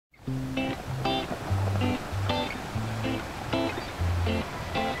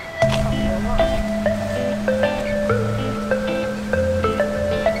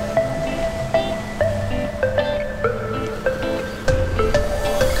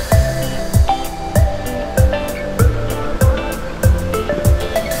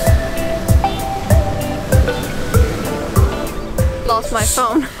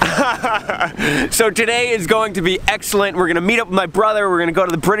phone. So today is going to be excellent. We're gonna meet up with my brother. We're gonna go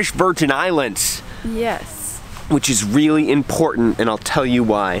to the British Virgin Islands. Yes. Which is really important, and I'll tell you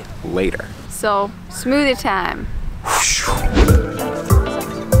why later. So, smoothie time.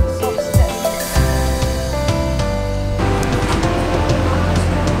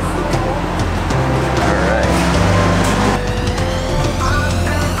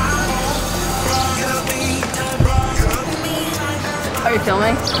 Are you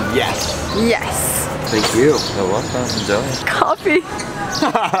filming? Yes. Yes. Thank you. You're welcome. Enjoy. Coffee.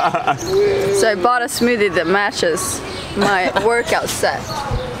 So I bought a smoothie that matches my workout set.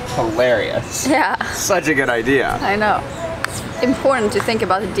 Hilarious. Yeah. Such a good idea. I know. It's important to think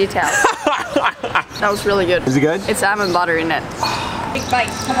about the details. That was really good. Is it good? It's almond butter in it. Big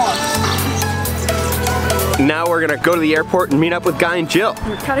bite, come on. Now we're gonna go to the airport and meet up with Guy and Jill.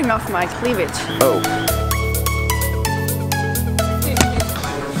 You're cutting off my cleavage. Oh.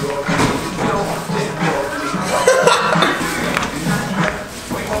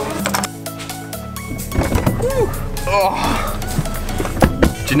 Oh.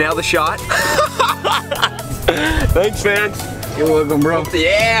 Did you nail the shot? Thanks, man. You're welcome, bro.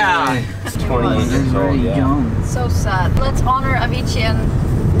 Yeah. 20 years old, yeah. So sad. Let's honor Avicii and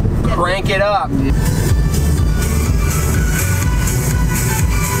crank it up.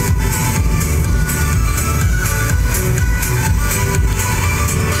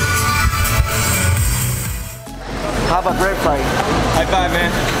 How about bread fight? High five,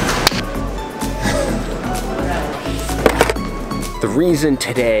 man. The reason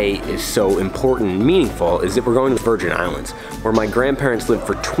today is so important and meaningful is that we're going to the Virgin Islands, where my grandparents lived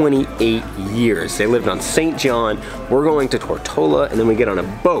for 28 years. They lived on St. John. We're going to Tortola, and then we get on a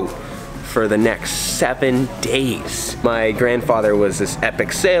boat for the next 7 days. My grandfather was this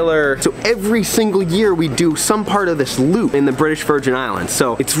epic sailor. So every single year we do some part of this loop in the British Virgin Islands.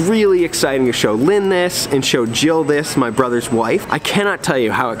 So it's really exciting to show Lynn this and show Jill this, my brother's wife. I cannot tell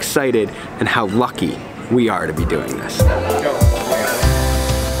you how excited and how lucky we are to be doing this.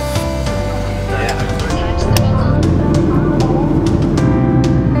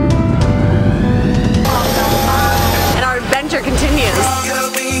 and our adventure continues.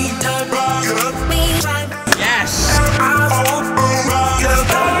 Yes!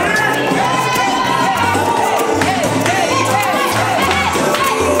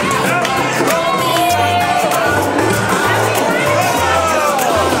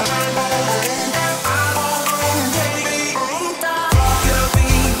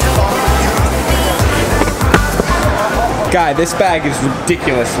 Guy, this bag is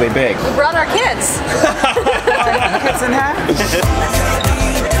ridiculously big. We brought our kids. Kids in half.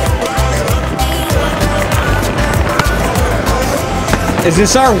 Is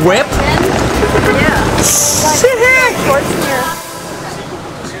this our whip? Yeah.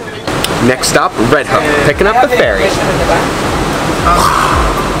 Next stop, Red Hook, picking up the ferry.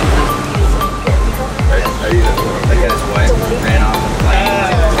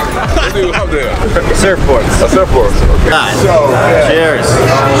 Surfboards. Surfboards. Cheers.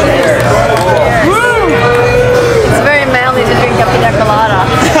 Cheers. Woo! It's very manly to drink a pina colada.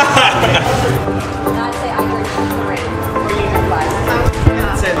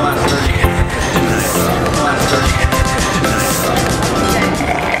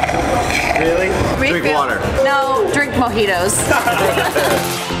 Really? Drink water. No, drink mojitos.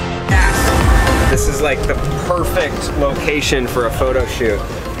 This is like the perfect location for a photo shoot.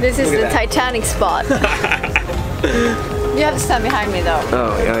 This is Look the at that. Titanic spot. You have to stand behind me though.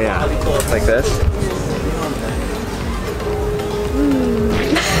 Oh yeah. Like this?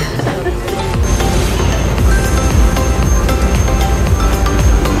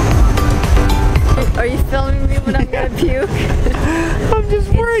 Are you filming me when I'm gonna puke? I'm just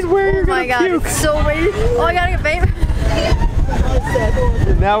worried where you're gonna Oh my god, puke. it's so weird. Oh, I gotta get baby.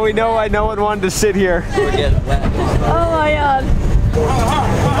 Now we know why no one wanted to sit here. We're getting wet. Oh my god.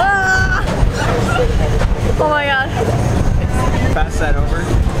 Ah! Oh my god. Pass that over.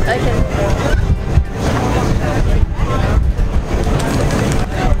 I can.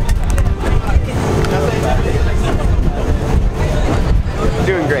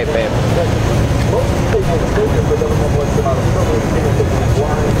 Doing great, babe.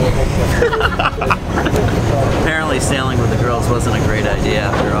 Apparently sailing with the girls wasn't a great idea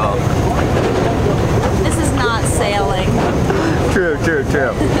after all. This is not sailing. True.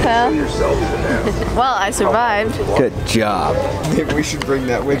 Well, I survived. Good job. Maybe we should bring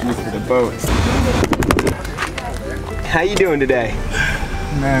that with you for the boat. How you doing today?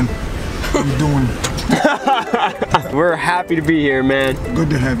 Man, how you doing? We're happy to be here, man. Good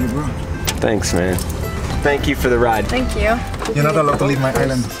to have you, bro. Thanks, man. Thank you for the ride. Thank you. You're not allowed to leave my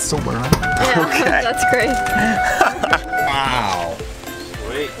island sober, right? Yeah, Okay. that's great. Wow.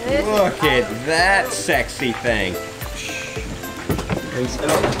 Look at that sexy thing.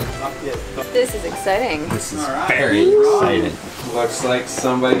 This is exciting. This is very exciting. Looks like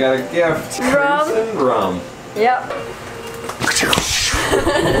somebody got a gift. Rum. Crimson rum. Yep.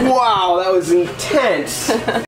 Wow, that was intense.